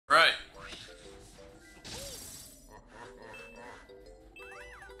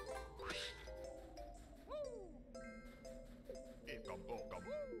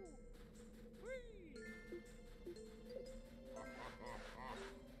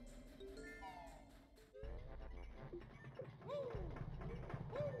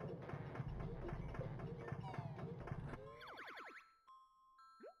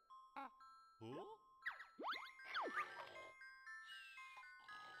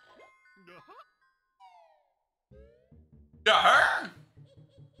Yeah.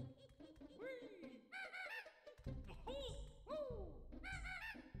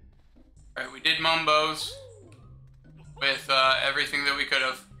 Alright, we did Mumbos with everything that we could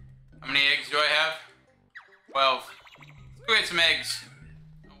have. How many eggs do I have? 12. Let's go get some eggs.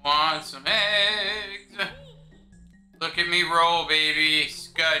 I want some eggs. Look at me roll, baby.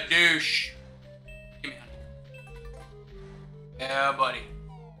 Skadoosh. Give me honey. Yeah, buddy.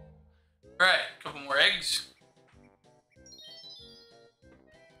 Alright, a couple more eggs.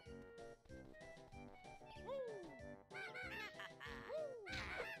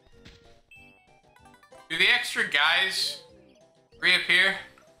 Do the extra guys reappear?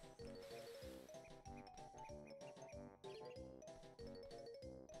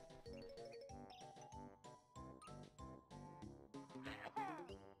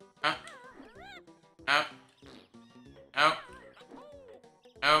 Huh? Nope. Nope.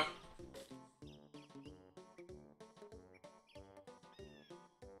 Nope.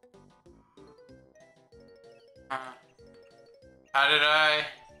 How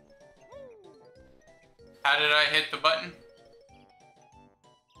did I hit the button?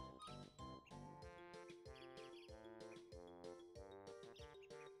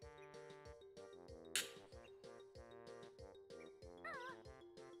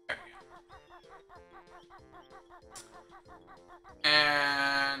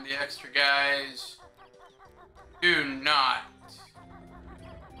 And the extra guys do not.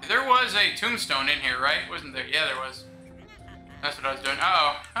 There was a tombstone in here, right? Wasn't there? Yeah, there was. That's what I was doing. Uh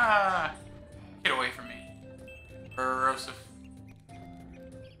oh. Ah. Get away from me. Corrosive.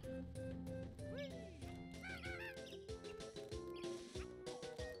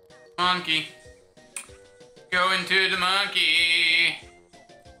 Monkey. Go into the monkey.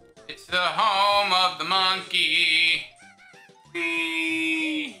 It's the home of the monkey.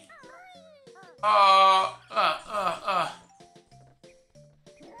 Whee!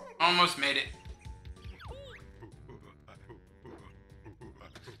 Almost made it.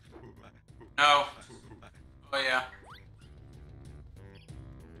 No. Oh yeah.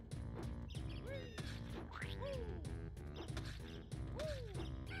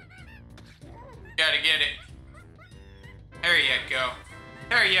 Gotta get it. There you go.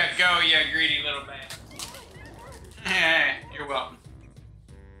 There you go, you greedy little man. You're welcome.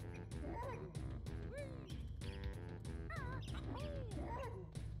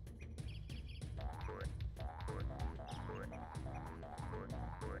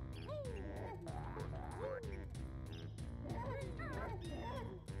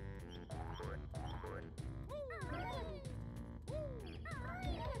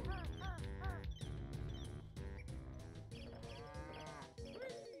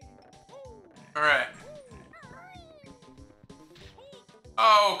 All right.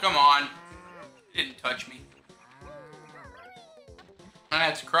 Oh, come on. You didn't touch me.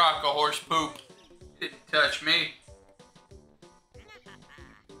 That's crock of horse poop. You didn't touch me.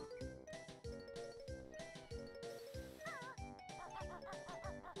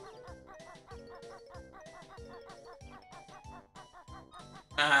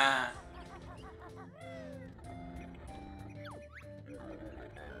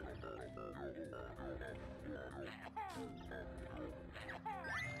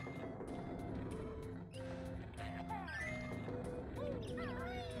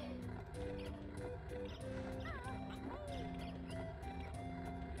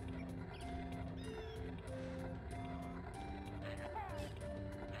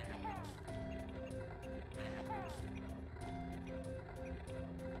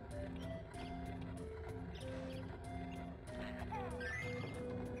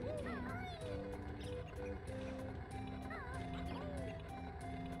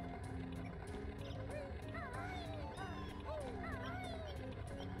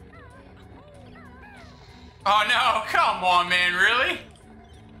 Oh no, come on, man, really?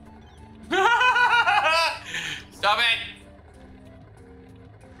 Stop it!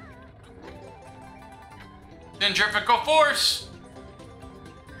 Centrifugal force!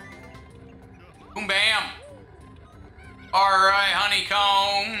 Boom bam! Alright,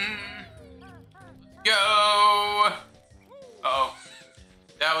 honeycomb! Let's go! Uh-oh.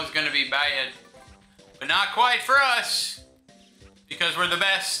 That was gonna be bad. But not quite for us. Because we're the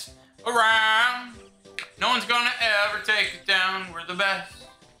best around. No one's gonna ever take it down. We're the best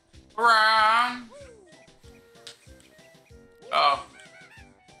around. Oh.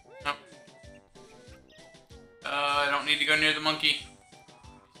 Nope. I don't need to go near the monkey.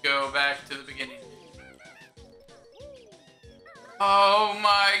 Let's go back to the beginning. Oh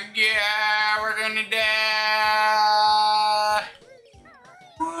my god, we're gonna die.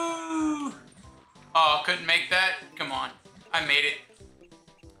 Woo. Oh, couldn't make that? Come on. I made it.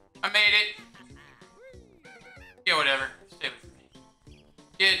 I made it. Yeah, whatever. Stay with me.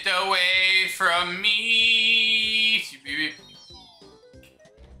 Get away from me.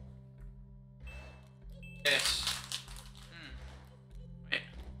 Yes. Wait.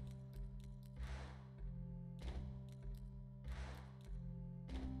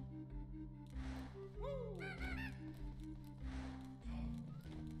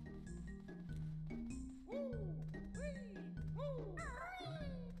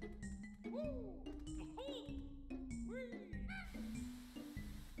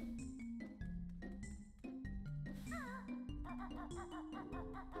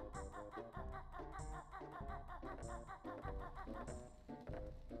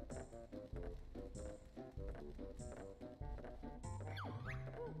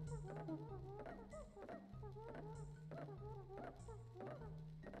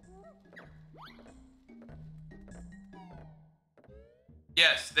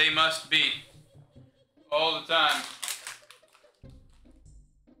 Yes, they must be. All the time.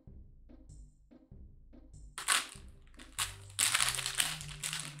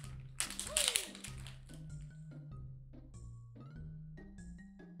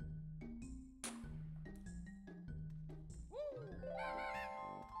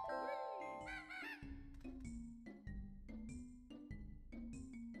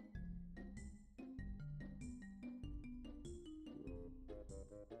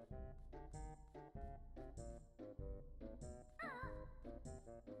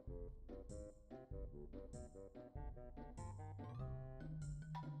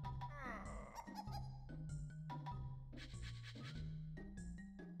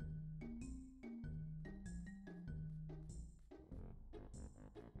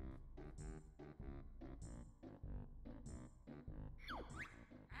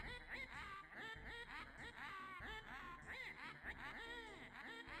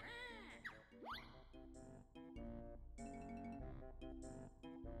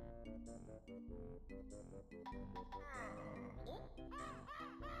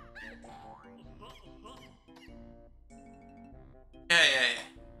 Yeah.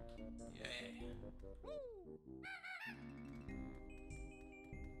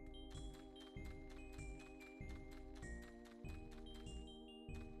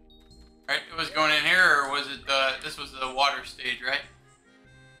 Right, it was going in here, or was it this was the water stage, right?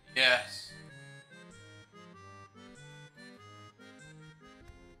 Yes.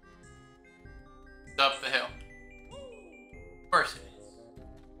 It's up the hill. Of course it is.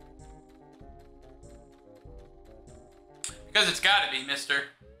 Because it's gotta be, mister.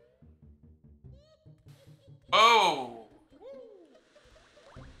 Oh!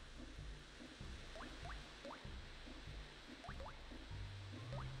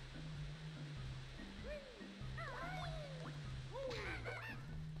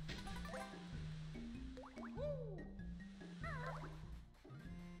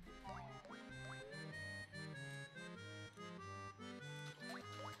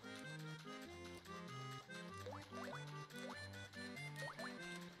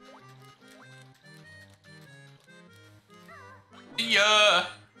 Yeah.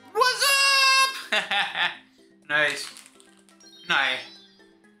 What's up? Nice. Nice.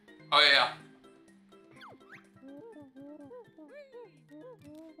 Oh yeah.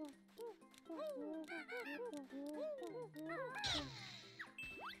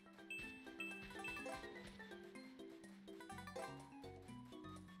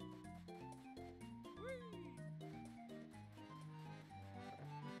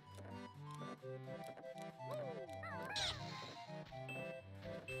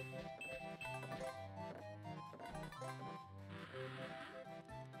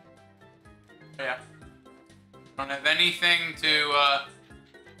 Yeah. Don't have anything to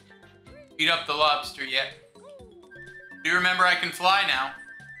eat up the lobster yet. Do you remember I can fly now?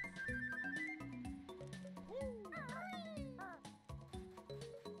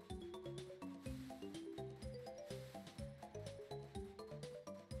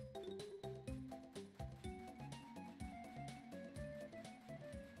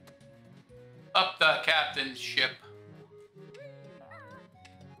 Up the captain's ship.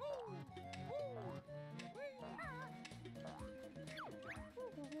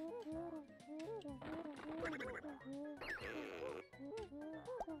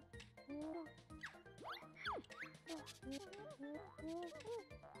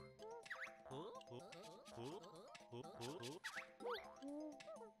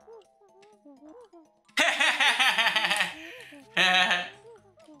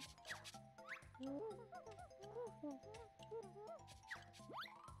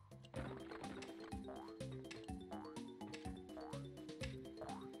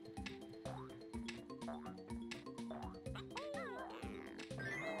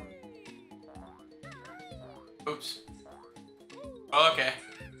 Oops. Oh, okay.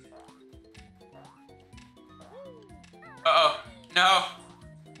 Uh-oh. No.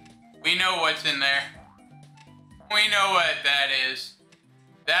 We know what's in there. We know what that is.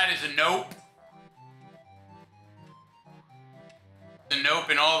 That is a nope. It's a nope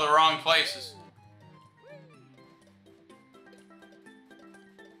in all the wrong places.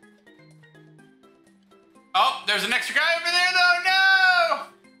 Oh, there's an extra guy over there, though. No!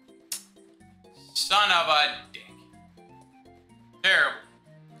 Son of a dick. Terrible,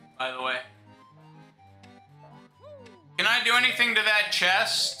 by the way. Can I do anything to that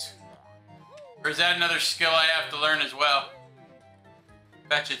chest? Or is that another skill I have to learn as well?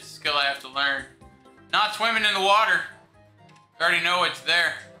 Betcha it's a skill I have to learn. Not swimming in the water. I already know it's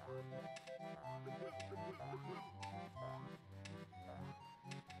there.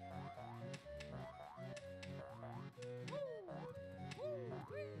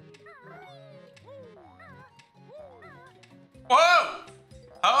 Whoa!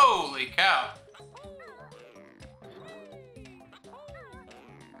 Holy cow.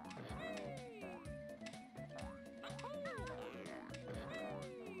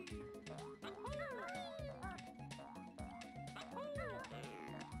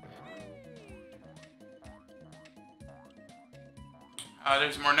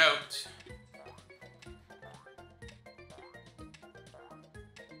 There's more notes.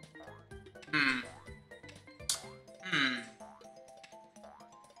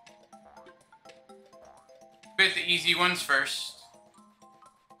 Get the easy ones first.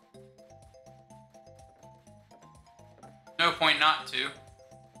 No point not to.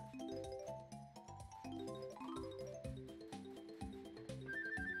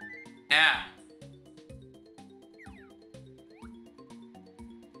 Now.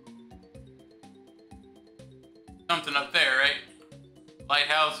 Something up there, right?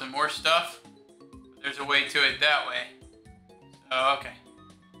 Lighthouse and more stuff. There's a way to it that way. So, okay.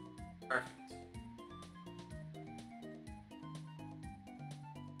 Perfect.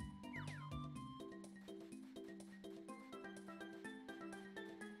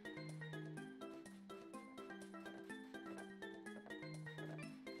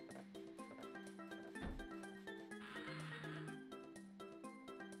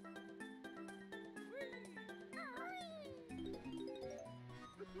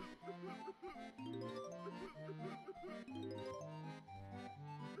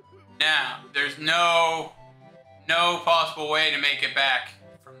 Now, there's no possible way to make it back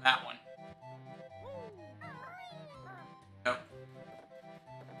from that one. Nope.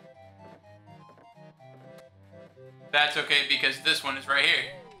 That's okay because this one is right here.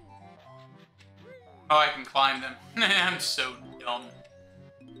 Oh, I can climb them. I'm so dumb.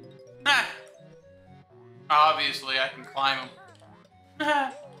 Obviously, I can climb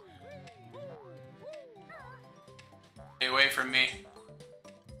them. Stay away from me.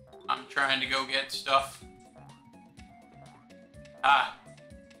 I'm trying to go get stuff. Ah.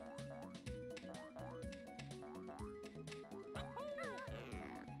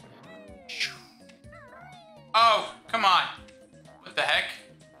 Oh, come on. What the heck?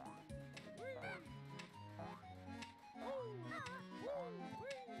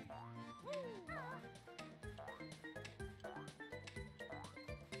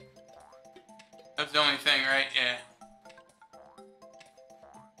 That's the only thing, right? Yeah.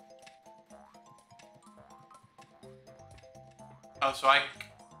 Oh, so I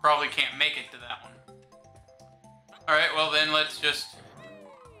probably can't make it to that one. Alright, well then let's just...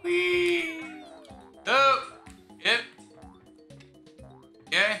 Whee! Oh! Yep.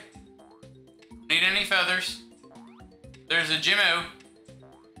 Okay. Need any feathers. There's a Jimmo.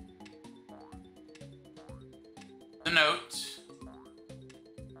 The notes.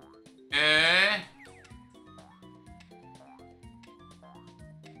 Okay.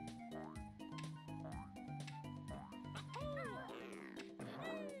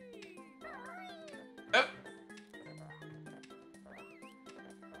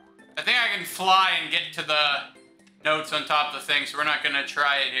 I think I can fly and get to the notes on top of the thing, so we're not gonna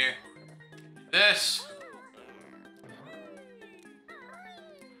try it here. This.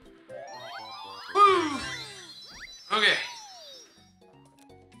 Woo! Okay.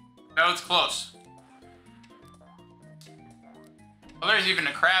 That was close. Oh, there's even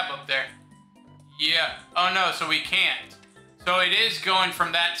a crab up there. Yeah. Oh no, so we can't. So it is going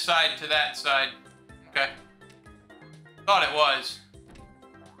from that side to that side. Okay. Thought it was.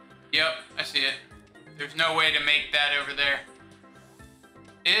 Yep, I see it. There's no way to make that over there.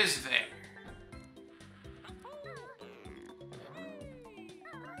 Is there?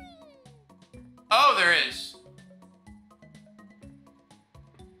 Oh, there is.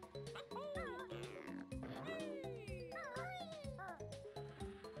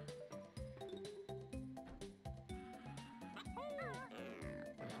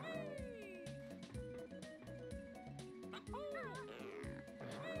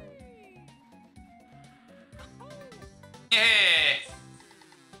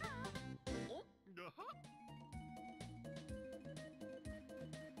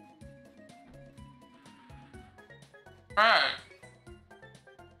 Alright.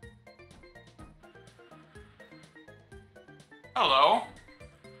 Hello.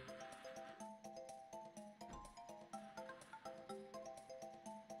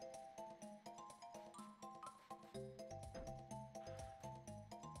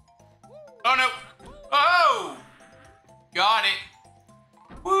 Oh no! Oh! Got it!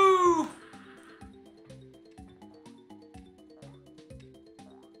 Woo!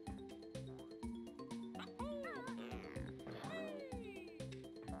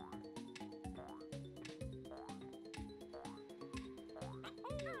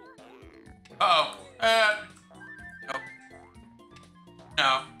 Uh-oh. No.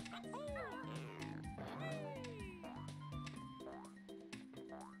 No.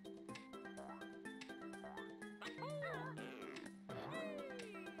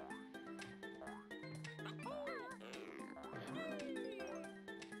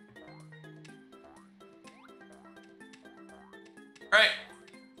 Right.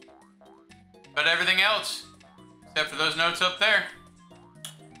 But everything else, except for those notes up there.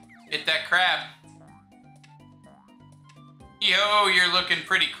 Hit that crab. Yo, you're looking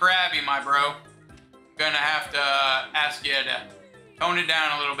pretty crabby, my bro. I'm gonna have to ask you to tone it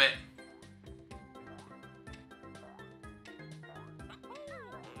down a little bit.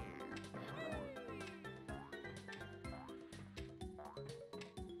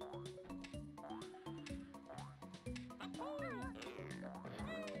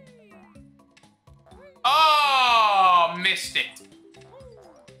 Oh, missed it.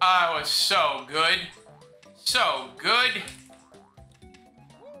 I was so good. So good.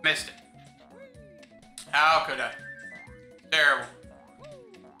 Missed it. How could I? Terrible.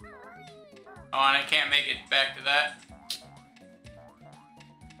 Oh, and I can't make it back to that.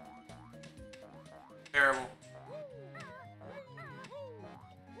 Terrible.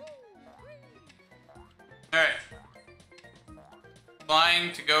 Alright.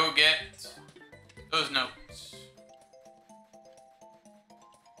 Flying to go get those notes.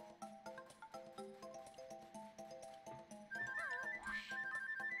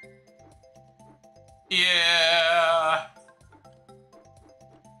 Yeah.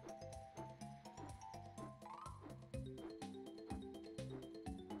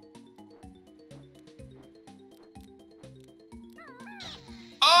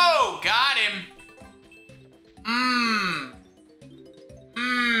 Oh, got him.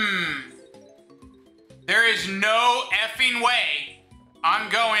 There is no effing way I'm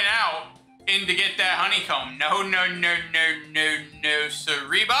going out in to get that honeycomb. No, no, no, no, no, no,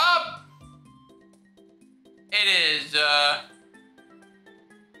 sorry, Bob. It is,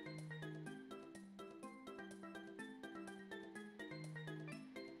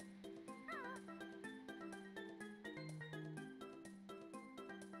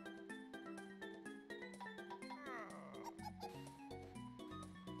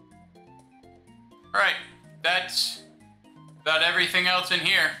 Alright, that's about everything else in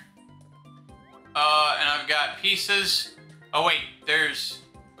here. And I've got pieces. Oh, wait, there's...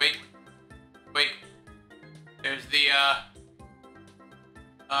 Wait. There's the, yeah,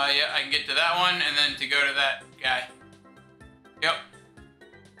 I can get to that one, and then to go to that guy. Yep.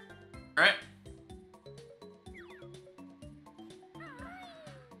 Alright.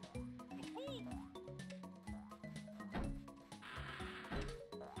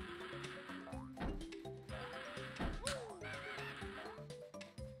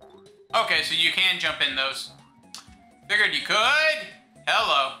 Okay, so you can jump in those. Figured you could.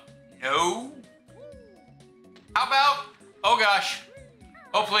 Hello. No. How about... Oh, gosh.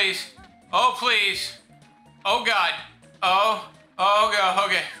 Oh, please. Oh, please. Oh, God. Oh, God.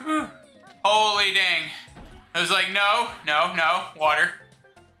 Okay. Whew. Holy dang. I was like, no. Water.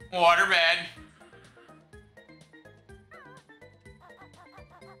 Water bad.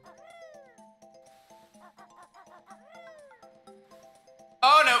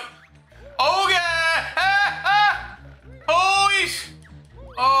 Oh, no. Oh, God. Holy.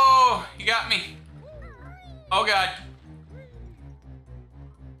 Oh, you got me. Oh, God.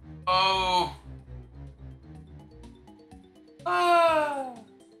 Oh. Oh.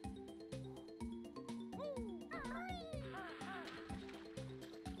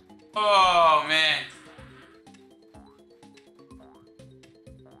 Oh, man.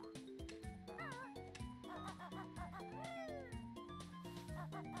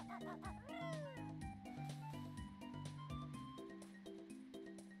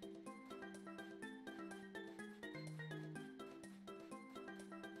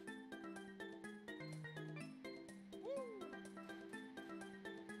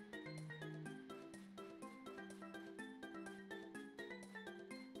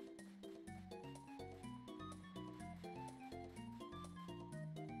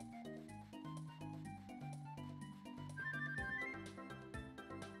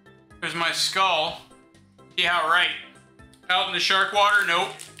 There's my skull. Yeah, right. Out in the shark water? Nope.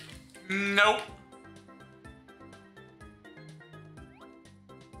 Nope.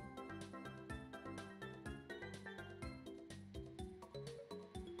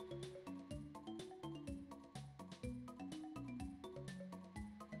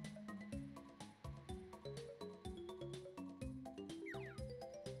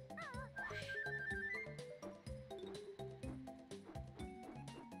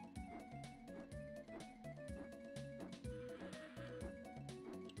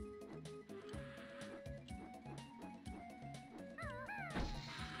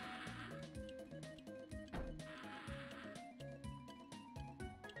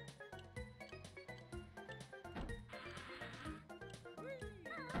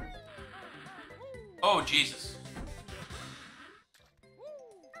 Oh, Jesus.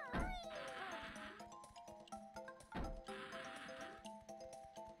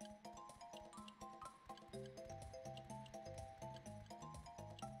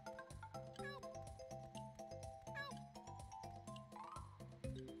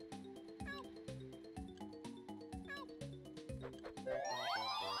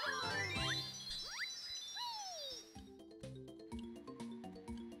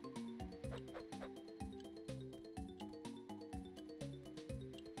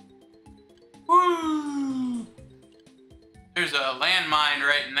 Woo! There's a landmine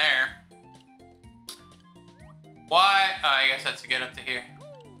right in there. Why? Oh, I guess that's to get up to here.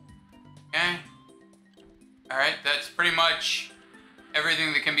 Okay. Alright, that's pretty much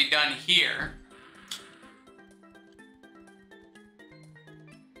everything that can be done here.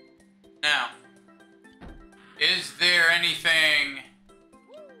 Now, is there anything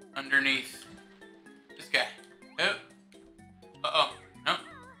underneath this guy? Oh. Uh-oh. Nope.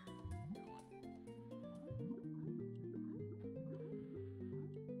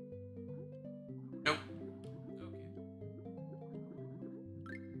 Nope.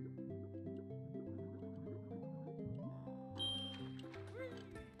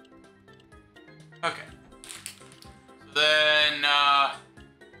 Okay. Okay. So then, I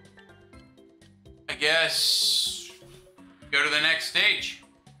guess go to the next stage.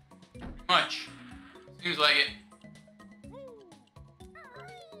 Pretty much. Seems like it.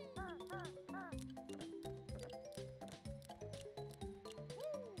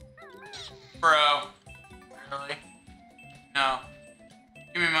 Bro. Really? No.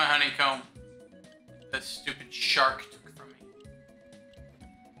 Give me my honeycomb. That stupid shark took from me.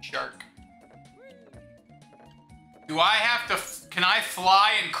 Shark. Do I have to... Can I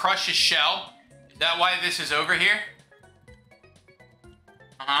fly and crush a shell? Is that why this is over here?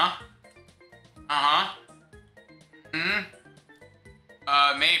 Uh-huh. Uh-huh.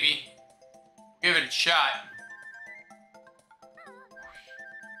 Maybe. Give it a shot.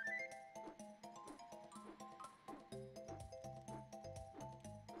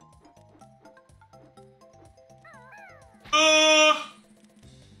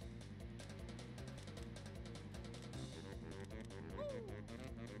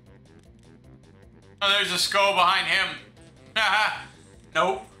 Oh, there's a skull behind him. Haha.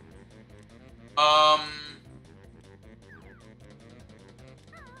 Nope.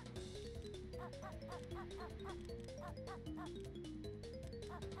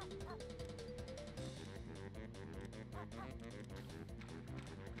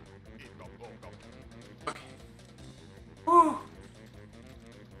 Okay. Whew.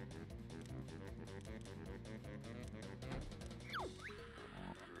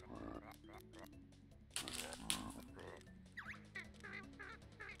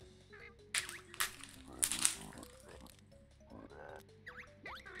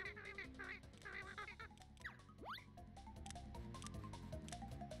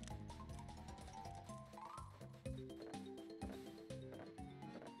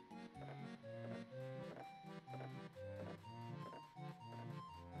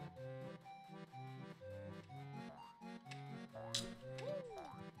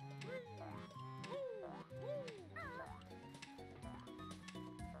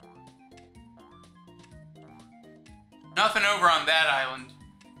 Nothing over on that island,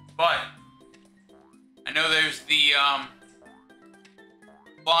 but I know there's the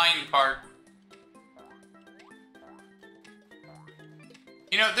flying part.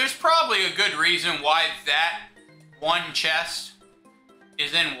 You know, there's probably a good reason why that one chest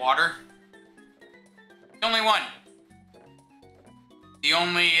is in water. The only one. The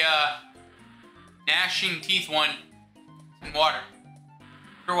only gnashing teeth one in water.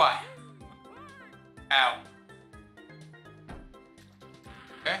 For why? Ow.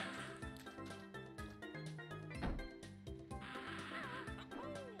 Okay.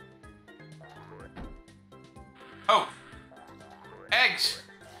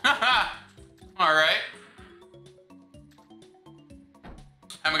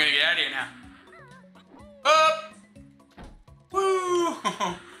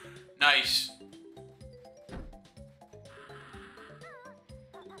 Nice.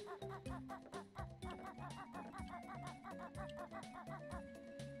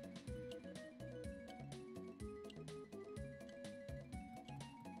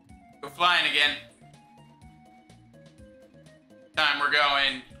 Go flying again. This time we're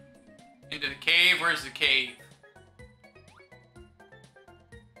going into the cave. Where's the cave?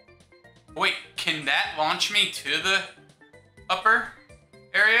 Wait, can that launch me to the upper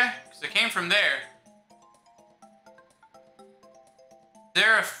area? Because I came from there. Is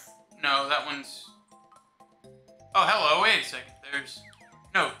there a... No, that one's... Oh, hello, wait a second. There's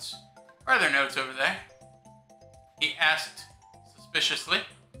notes. Are there notes over there? He asked suspiciously.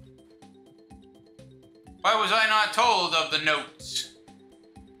 Why was I not told of the notes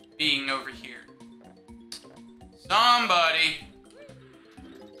being over here? Somebody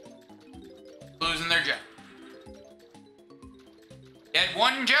losing their job. You had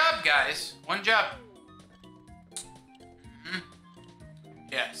one job, guys. One job.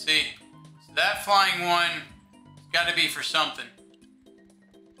 Yeah, see? So that flying one has got to be for something.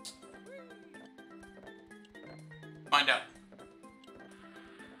 Find out.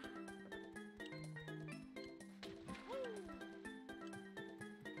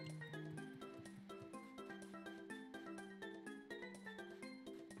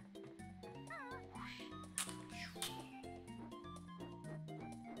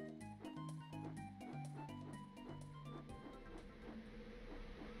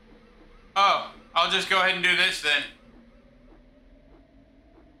 Oh, I'll just go ahead and do this then.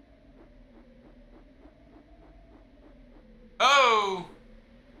 Oh!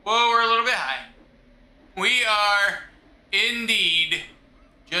 Whoa, we're a little bit high. We are indeed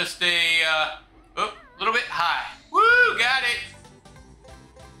just a little bit high. Woo! Got it!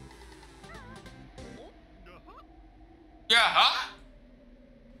 Yeah, huh?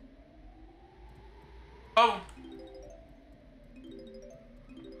 Oh.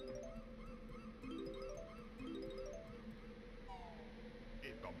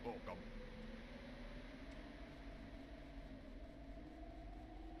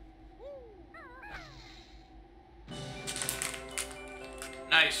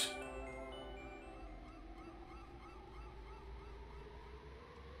 Nice.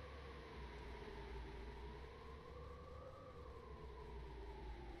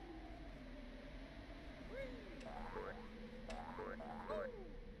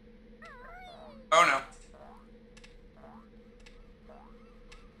 Oh no.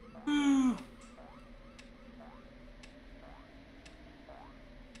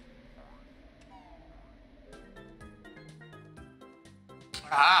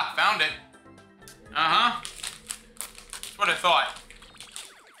 Ah, found it. Uh-huh. That's what I thought.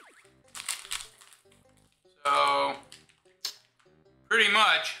 So, pretty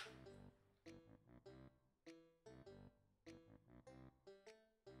much.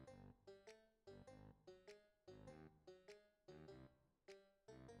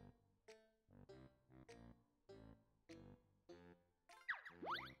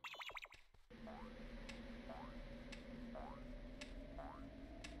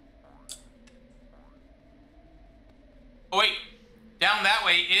 Oh wait, down that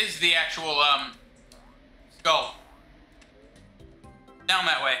way is the actual skull. Down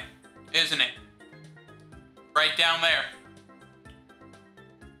that way, isn't it? Right down there.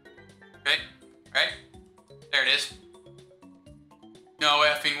 Okay, right? There it is. No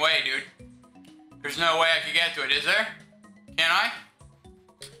effing way, dude. There's no way I could get to it, is there? Can I?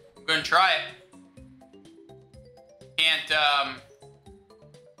 I'm gonna try it. Can't,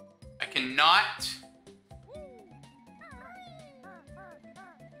 I cannot.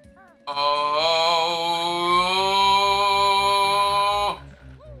 Oh.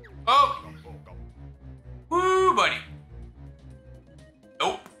 Oh. Woo, buddy.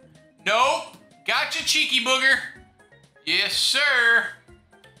 Nope. Nope. Gotcha, cheeky booger. Yes, sir.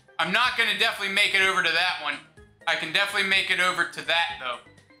 I'm not going to definitely make it over to that one. I can definitely make it over to that, though.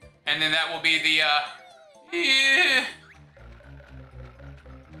 And then that will be the, yeah.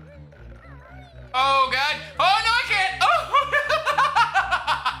 Oh, God. Oh, no, I can't. Oh.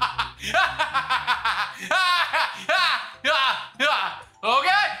 Oh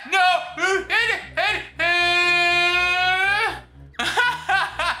God, no!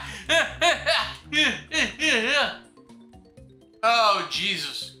 Oh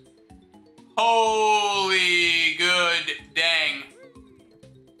Jesus! Holy good dang!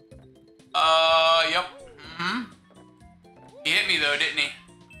 Yep. He hit me though, didn't he?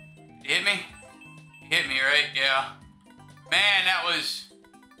 Did he hit me? He hit me, right? Yeah. Man, that was.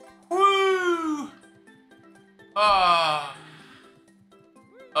 Woo! Oh.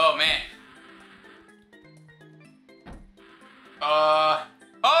 Oh, man. Oh,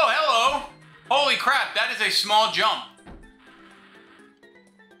 hello. Holy crap, that is a small jump.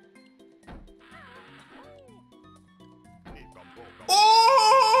 Ooh!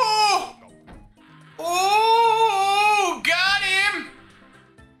 Ooh! Got him!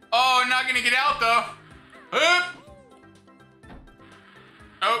 Oh, not gonna get out, though.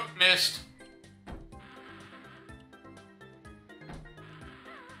 Oh, missed.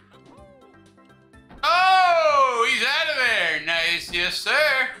 Oh, he's out of there. Nice, yes,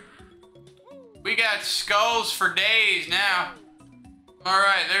 sir. We got skulls for days now. All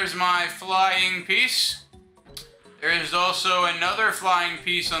right, there's my flying piece. There is also another flying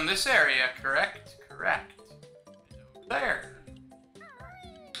piece on this area, correct? Correct. Over there.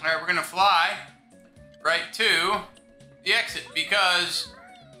 All right, we're gonna fly right to the exit because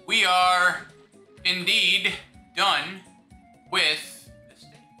we are indeed done with the stage.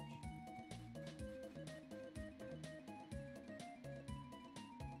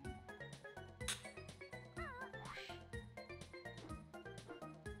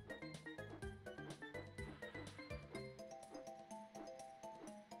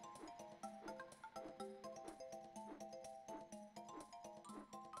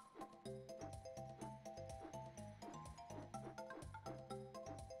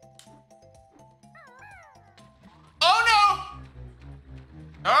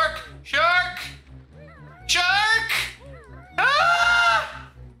 Shark! Shark! Shark! Ah!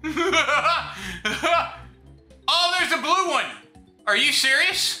 Oh, there's a blue one! Are you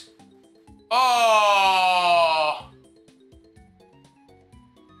serious? Oh!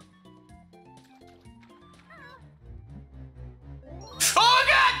 Oh,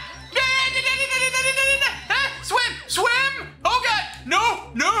 God! Swim! Swim! Oh, God! No!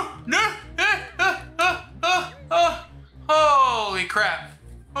 No! No! Holy crap.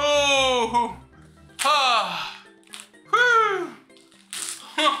 Oh, whew.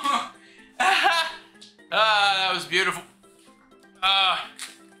 That was beautiful.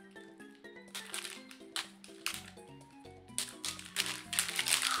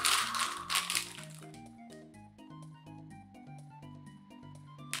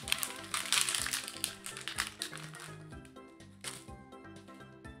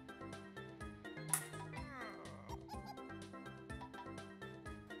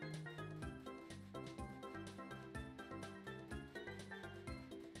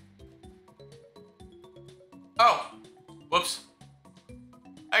 Oh, whoops.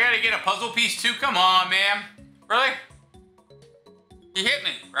 I gotta get a puzzle piece too? Come on, man. Really? You hit me,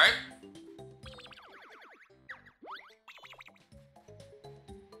 right?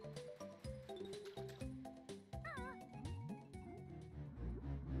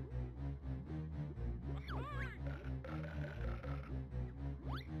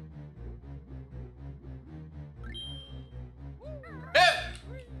 Hey!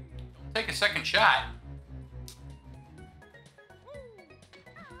 Don't take a second shot.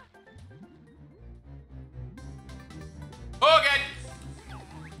 Oh, God!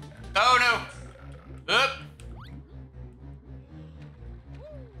 Oh, no! Up!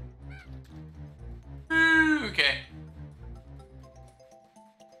 Okay.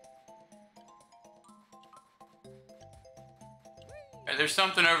 There's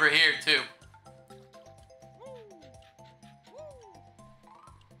something over here, too.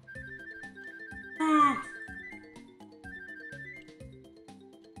 Whew.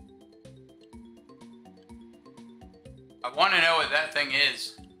 I want to know what that thing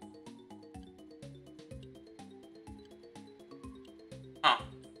is. Huh.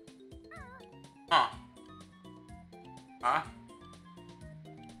 Huh. Huh?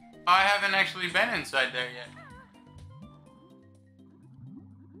 I haven't actually been inside there yet.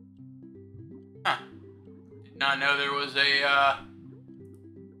 Huh. Did not know there was a,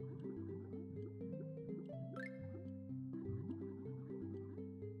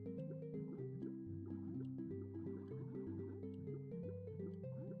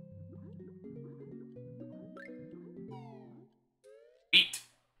 Eat.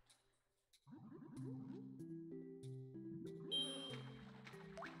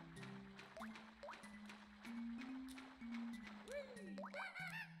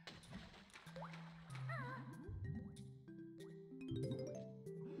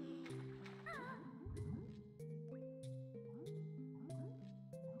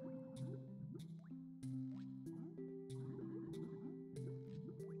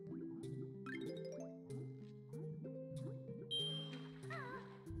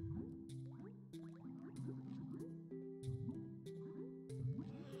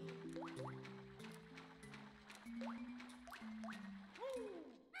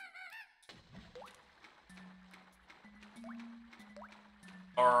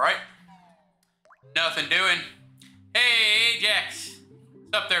 Alright. Nothing doing. Hey, Ajax.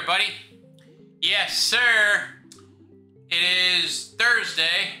 What's up there, buddy? Yes, sir. It is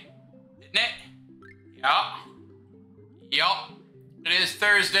Thursday, isn't it? Yup. Yup. It is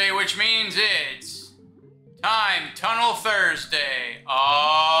Thursday, which means it's Time Tunnel Thursday.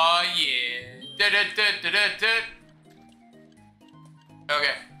 Aw, yeah.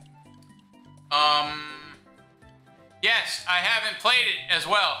 Okay. Yes, I haven't played it as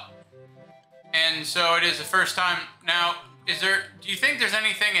well. And so it is the first time. Now, do you think there's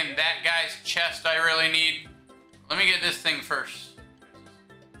anything in that guy's chest I really need? Let me get this thing first.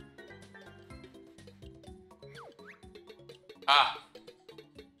 Ah.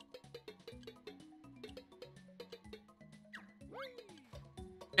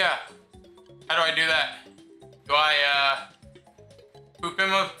 Yeah. How do I do that? Do I, poop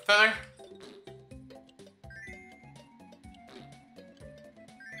him a feather?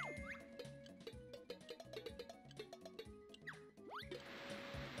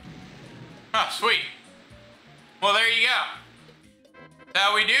 Oh, sweet. Well, there you go. That's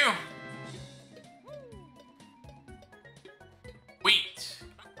how we do. Wheat.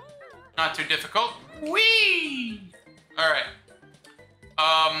 Not too difficult. Whee! Alright.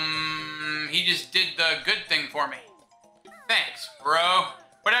 He just did the good thing for me. Thanks, bro.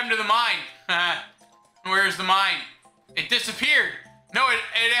 What happened to the mine? Where's the mine? It disappeared. No,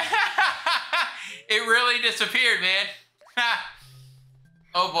 it really disappeared, man.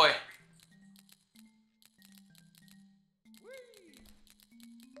 Oh boy.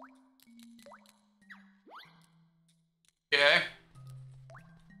 Okay.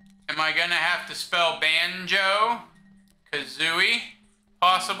 Am I gonna have to spell Banjo Kazooie?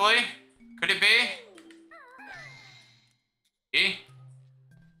 Possibly. Could it be? E?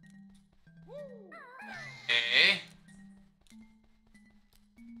 A?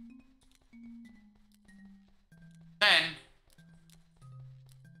 Then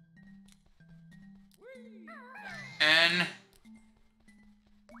N.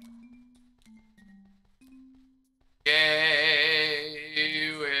 J.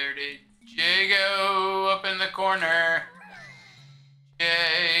 Where did J go? Up in the corner. J.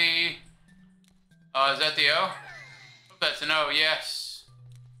 Is that the O? Oh, that's an O, yes.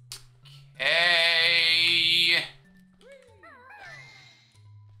 K.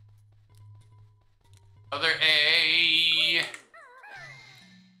 Other A.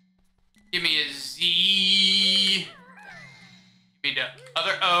 Give me a Z. Give me the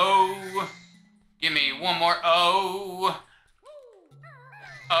other O. Give me one more O.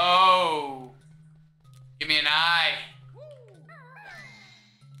 O. Give me an I.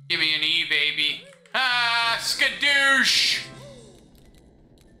 Give me an E, baby. Ah, skadoosh!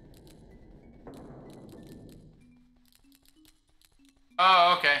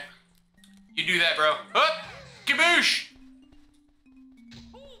 Oh, okay. You do that, bro. Up! Kaboosh!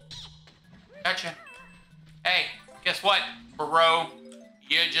 Gotcha. Hey, guess what, bro?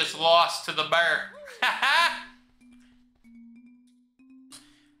 You just lost to the bear.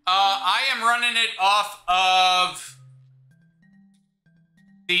 I am running it off of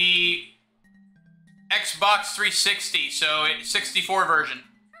the Xbox 360, so it's 64 version.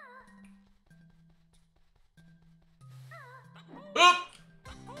 Oop!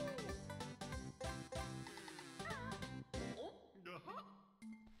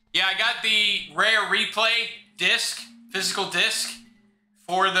 Yeah, I got the rare replay disc, physical disc,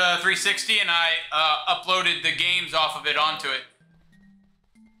 for the 360, and I uploaded the games off of it onto it.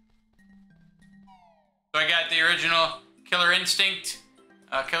 So I got the original Killer Instinct,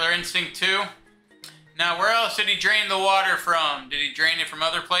 Killer Instinct 2. Now, where else did he drain the water from? Did he drain it from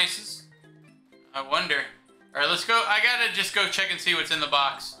other places? I wonder. All right, let's go. I gotta just go check and see what's in the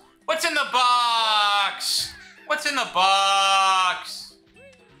box. What's in the box? What's in the box?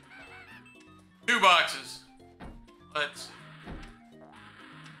 2 boxes. Let's see.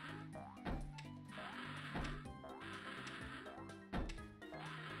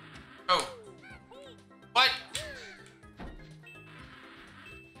 Oh. What?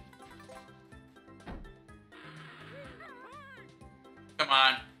 Come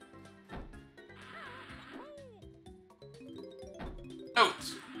on.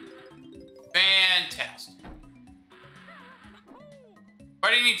 Notes. Fantastic.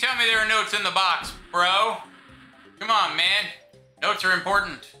 Why didn't you tell me there were notes in the box, bro? Come on, man. Notes are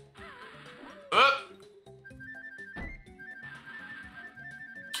important. Whoop.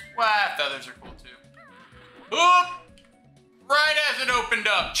 Wow, feathers are cool too. Whoop. Right as it opened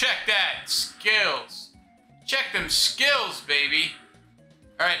up. Check that. Skills. Check them skills, baby.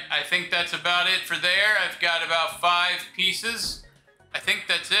 All right, I think that's about it for there. I've got about 5 pieces. I think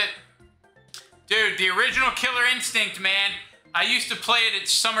that's it. Dude, the original Killer Instinct, man. I used to play it at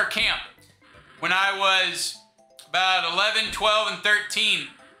summer camp when I was about 11, 12, and 13.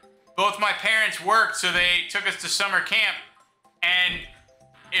 Both my parents worked, so they took us to summer camp. And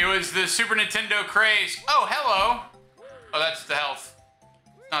it was the Super Nintendo craze. Oh, hello. Oh, that's the health.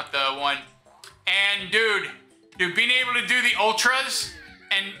 Not the one. And dude, being able to do the ultras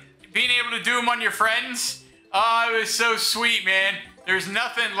and being able to do them on your friends. Oh, it was so sweet, man. There's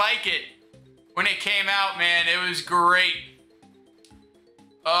nothing like it. When it came out, man, it was great.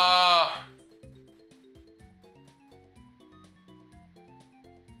 Ah.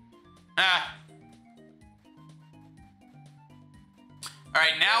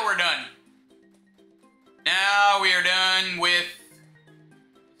 Alright, now we're done. Now we are done with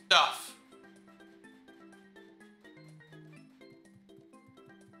stuff.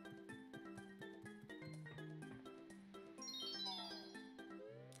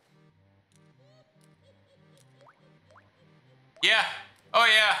 Yeah. Oh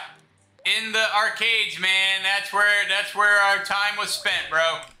yeah. In the arcades, man. That's where our time was spent,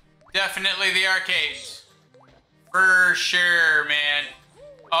 bro. Definitely the arcades. For sure, man.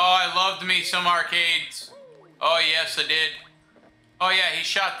 Oh, I loved me some arcades. Oh yes, I did. Oh yeah, he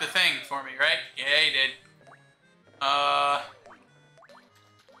shot the thing for me, right? Yeah, he did.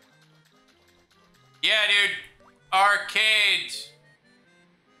 Yeah, dude. Arcades.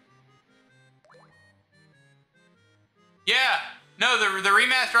 Yeah, no, the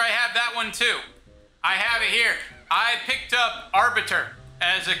remaster, I have that one too. I have it here. I picked up Arbiter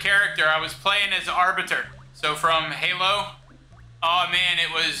as a character. I was playing as Arbiter. So from Halo. Oh man,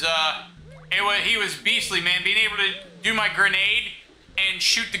 he was beastly, man. Being able to do my grenade and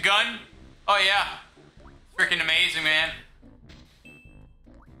shoot the gun. Oh yeah, freaking amazing, man.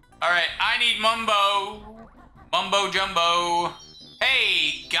 All right, I need Mumbo. Mumbo Jumbo.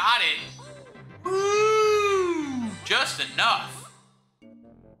 Hey, got it. Woo! Just enough.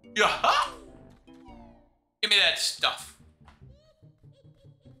 Yeah. Give me that stuff.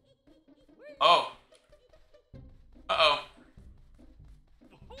 Oh. Uh-oh.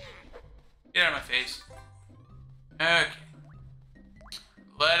 Get out of my face. Okay.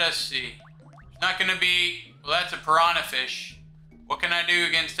 Let us see. It's not gonna be... Well, that's a piranha fish. What can I do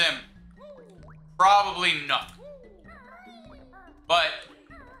against him? Probably nothing. But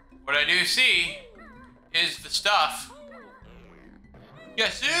what I do see is the stuff.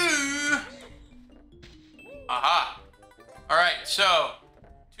 Yes, sir. Aha. All right, so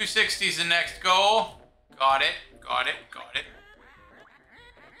 260 is the next goal. Got it. Got it. Got it.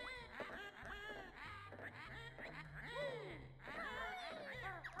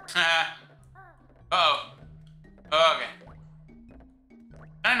 Uh-oh. Okay.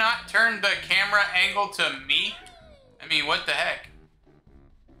 Can I not turn the camera angle to me? I mean, what the heck?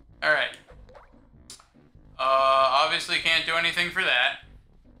 Alright. Obviously can't do anything for that.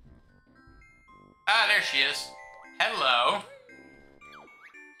 Ah, there she is. Hello.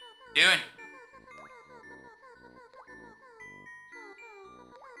 Doing?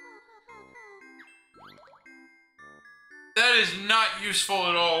 That is not useful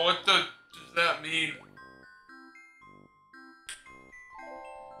at all. What the does that mean?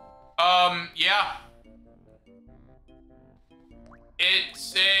 Yeah.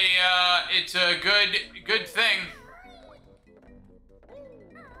 It's a good thing.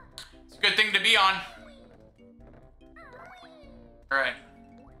 It's a good thing to be on. Alright.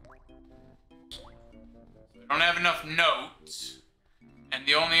 I don't have enough notes. And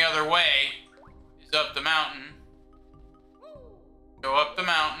the only other way is up the mountain. Go up the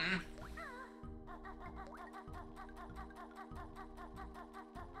mountain.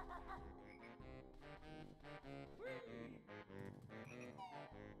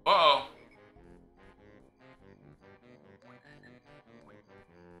 Uh-oh.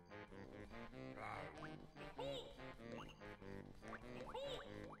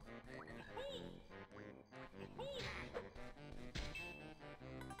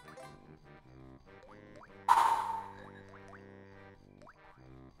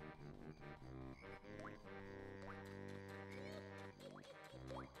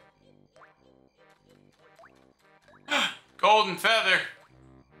 Golden feather.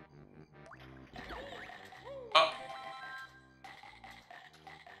 Oh.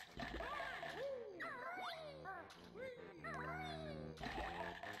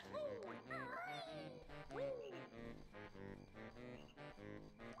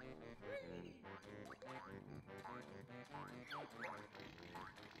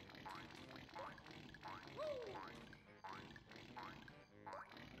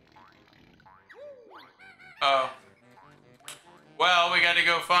 Oh. Well, we gotta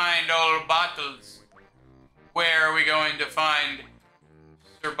go find all the bottles. Where are we going to find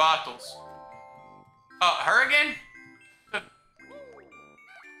Sir Bottles? Oh, her again?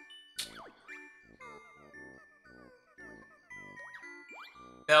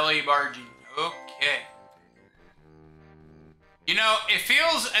 Belly barging. Okay. You know, it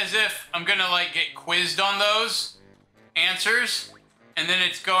feels as if I'm gonna like get quizzed on those answers, and then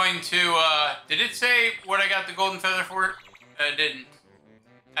it's going to, did it say what I got the golden feather for? It didn't.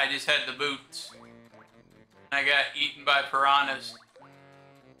 I just had the boots. I got eaten by piranhas.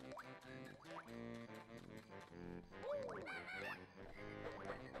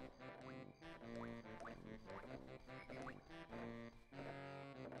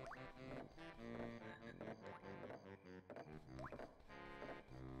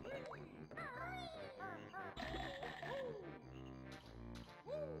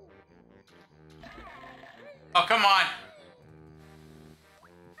 Oh, come on.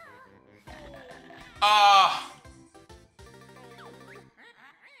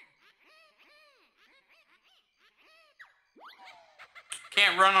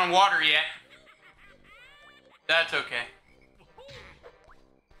 Can't run on water yet. That's okay.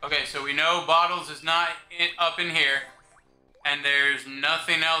 Okay, so we know Bottles is not up in here. And there's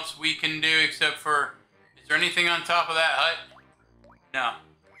nothing else we can do except for... Is there anything on top of that hut? No.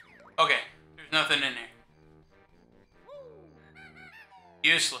 Okay, there's nothing in there.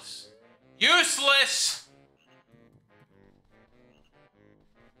 Useless. Useless!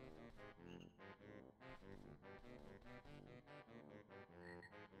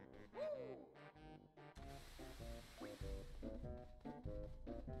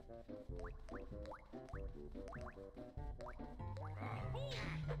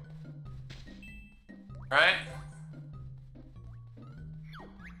 Right?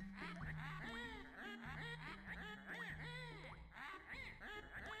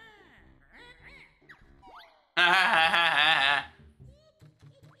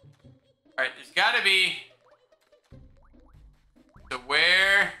 Alright, there's gotta be... So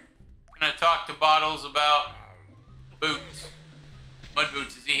where can I talk to Bottles about boots? Mud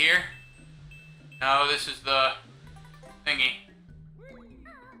boots, is he here? No, this is the thingy.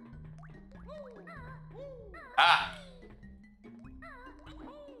 Ah!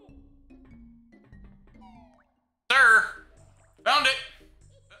 Sir! Found it!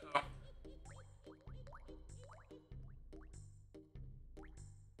 Uh-oh.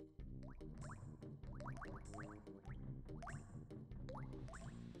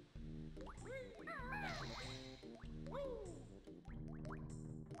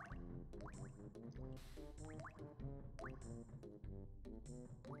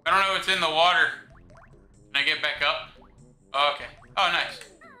 I don't know what's in the water. Can I get back up? Oh, okay. Oh, nice.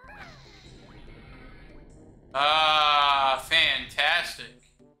 Ah, fantastic.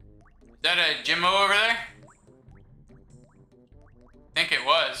 Is that a Jimmo over there? I think it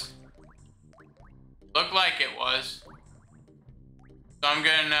was. Looked like it was. So I'm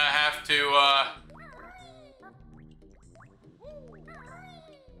gonna have to,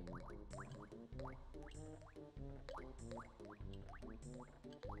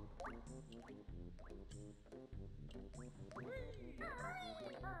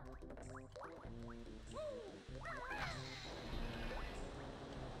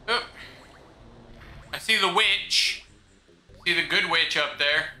 Oh. I see the witch. See the good witch up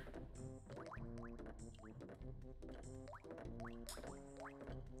there.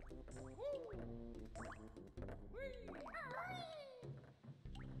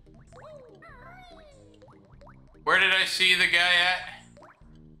 Where did I see the guy at?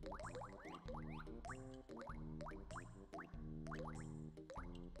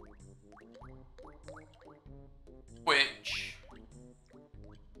 Witch.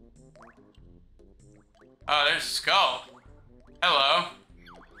 Oh, there's a skull. Hello.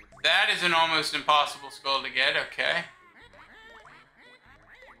 That is an almost impossible skull to get, okay.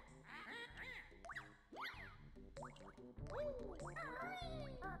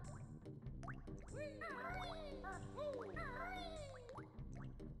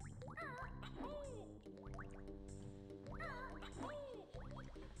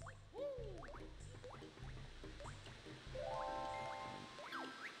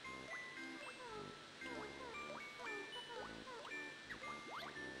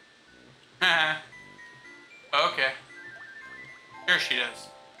 Okay. Sure she does.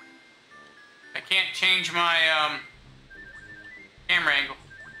 I can't change my, camera angle.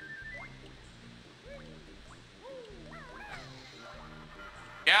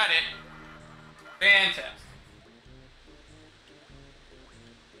 Got it. Fantastic.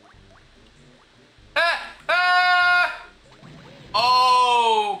 Ah! Ah!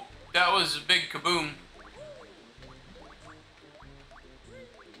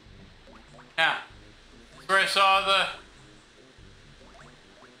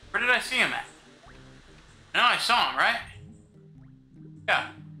 Where did I see him at? No, I saw him, right? Yeah.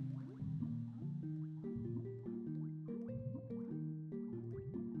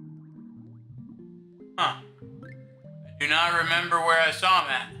 Huh. I do not remember where I saw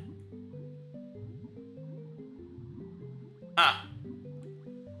him at. Huh.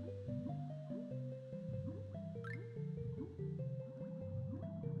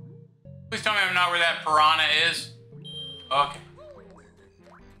 Please tell me I'm not where that piranha is. Okay.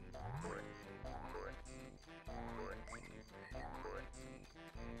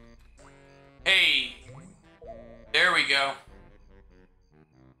 Hey. There we go.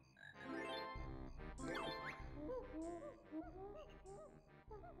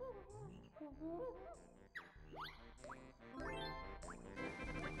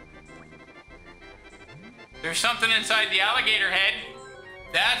 There's something inside the alligator head.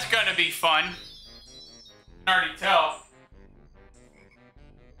 That's gonna be fun. I can already tell.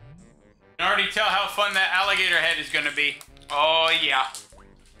 I can already tell how fun that alligator head is gonna be. Oh yeah.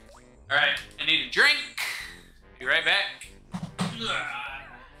 Alright, I need a drink. Be right back.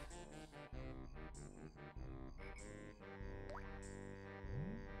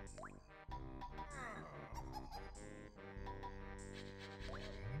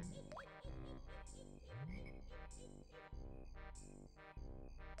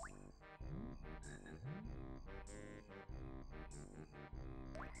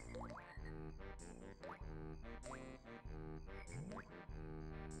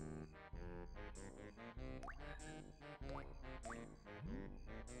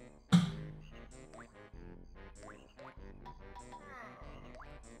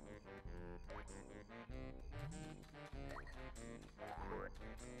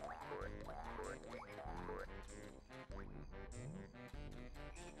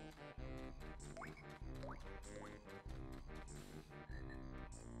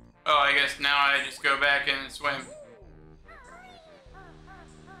 Oh, I guess now I just go back in and swim.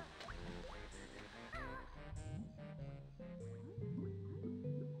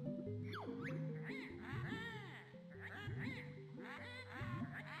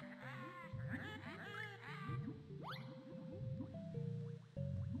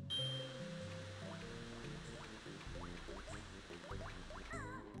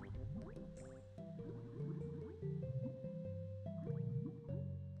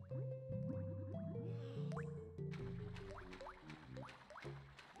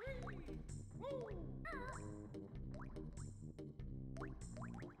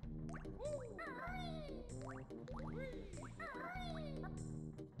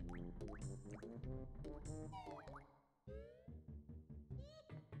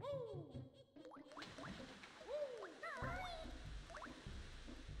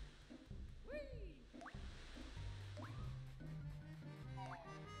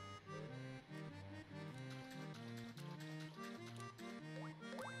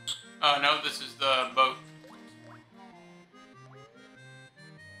 Oh no, this is the boat.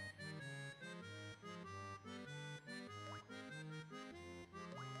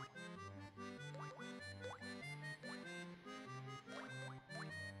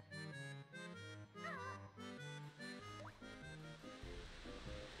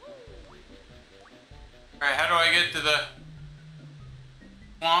 Alright, how do I get to the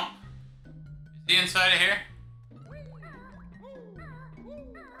swamp? Is he inside of here?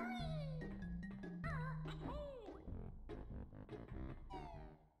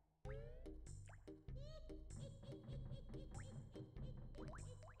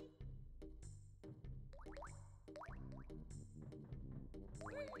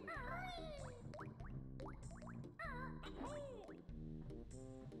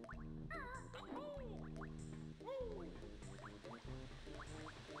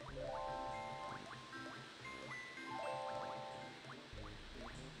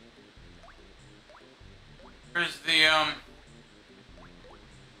 Where's the,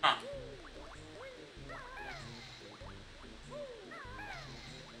 Huh.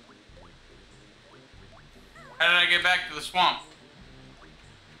 How did I get back to the swamp?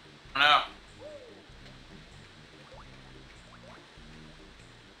 I don't know.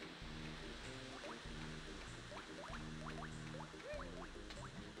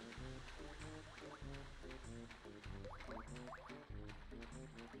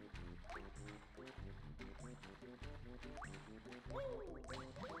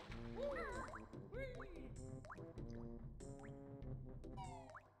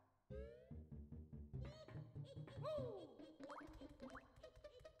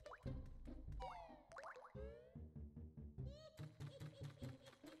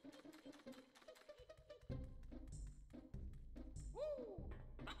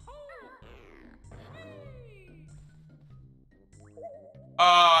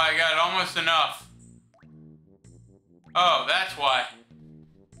 Oh, that's why.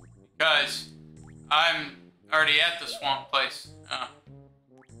 Because I'm already at the swamp place. Oh.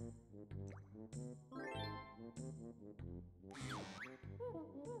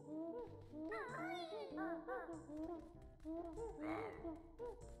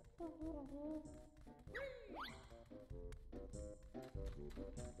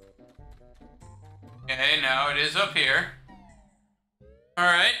 Okay, now it is up here.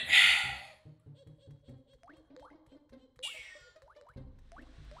 Alright.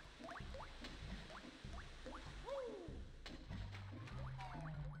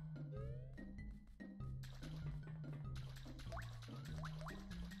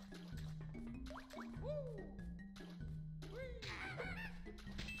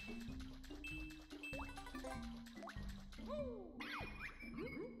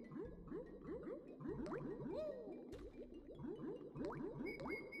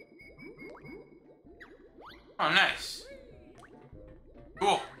 Oh, nice.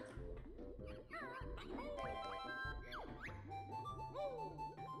 Cool.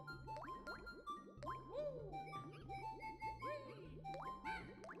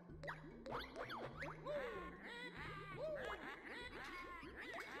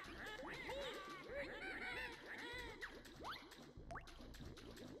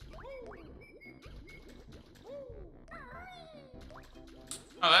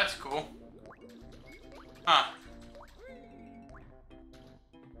 Oh, that's cool. Huh.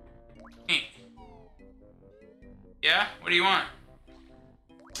 Neat. Yeah? What do you want?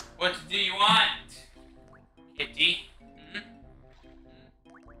 What do you want, kitty? Hmm?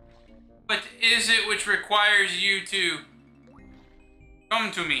 What is it which requires you to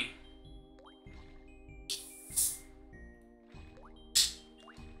come to me?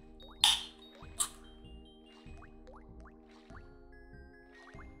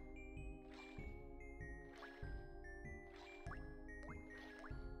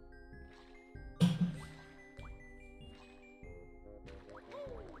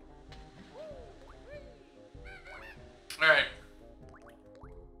 Alright.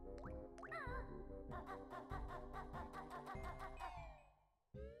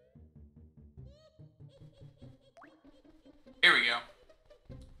 Here we go.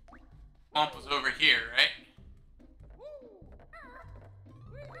 Swamp was over here, right?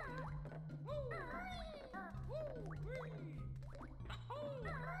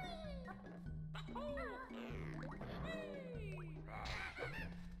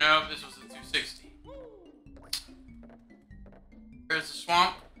 No, this was a 260. There's the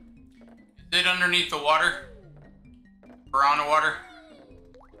swamp. Is it underneath the water? Or on the water?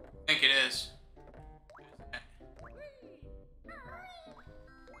 I think it is.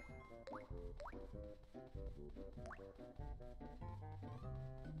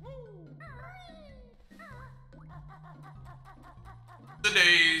 The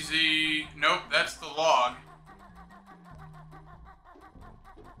daisy. Nope, that's the log.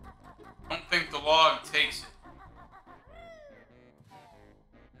 Don't think the log takes it.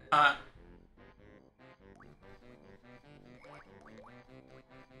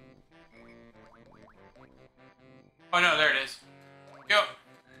 Oh no, there it is. Go.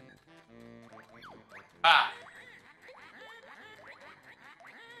 Ah.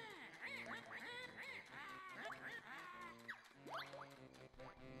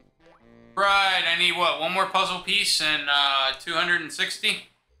 Right, I need what? One more puzzle piece and 260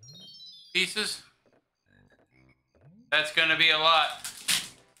 pieces? That's gonna be a lot.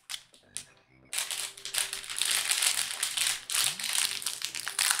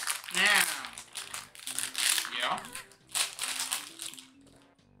 Now. Yeah.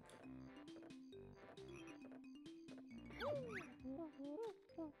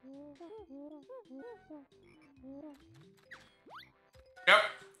 Yep.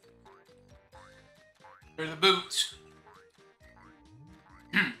 They're the boots.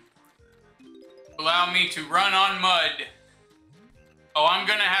 Allow me to run on mud. Oh, I'm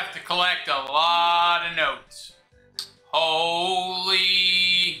gonna have to collect a lot of notes.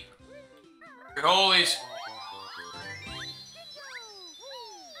 Holy... Holy...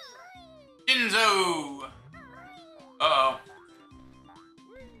 Shinzo! Uh-oh.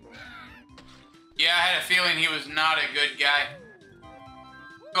 Yeah, I had a feeling he was not a good guy.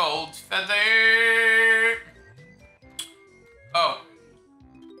 Gold feather! Oh.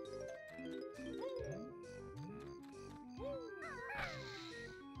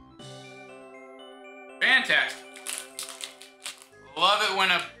 Fantastic. Love it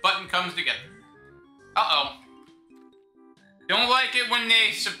when a button comes together. Uh-oh. Don't like it when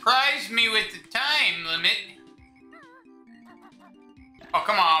they surprise me with the time limit. Oh,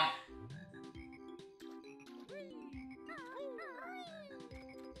 come on.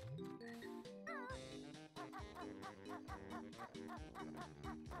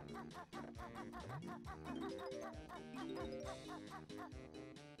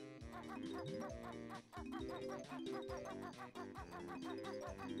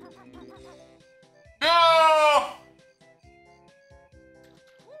 No!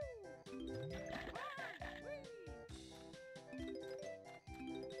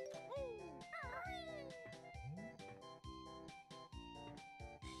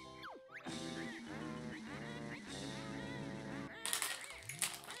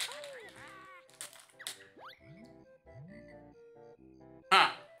 Huh.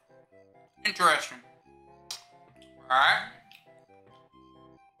 Interesting. Alright.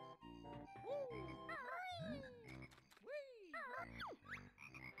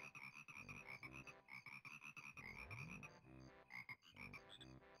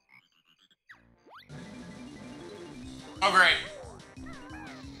 Oh, great.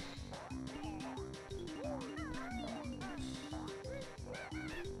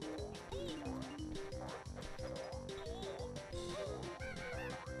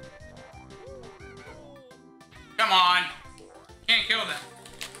 Come on. Can't kill them.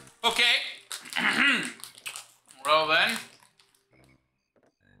 Okay. Well then.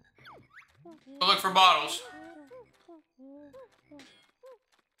 Go look for bottles.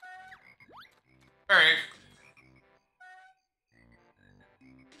 Alright.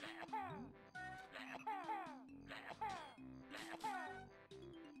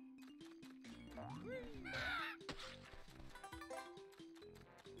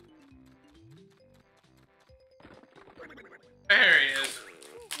 There he is.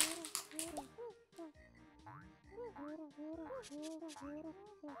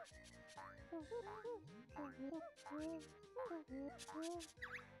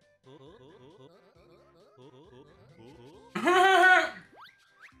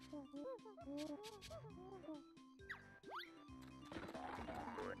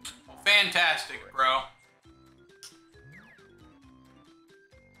 Fantastic, bro.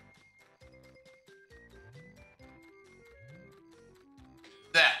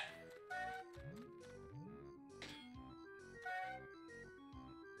 That.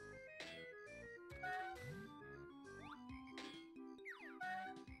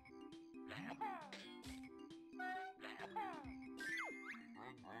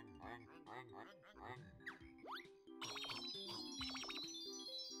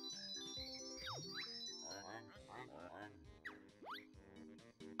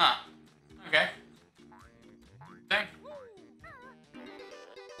 Huh.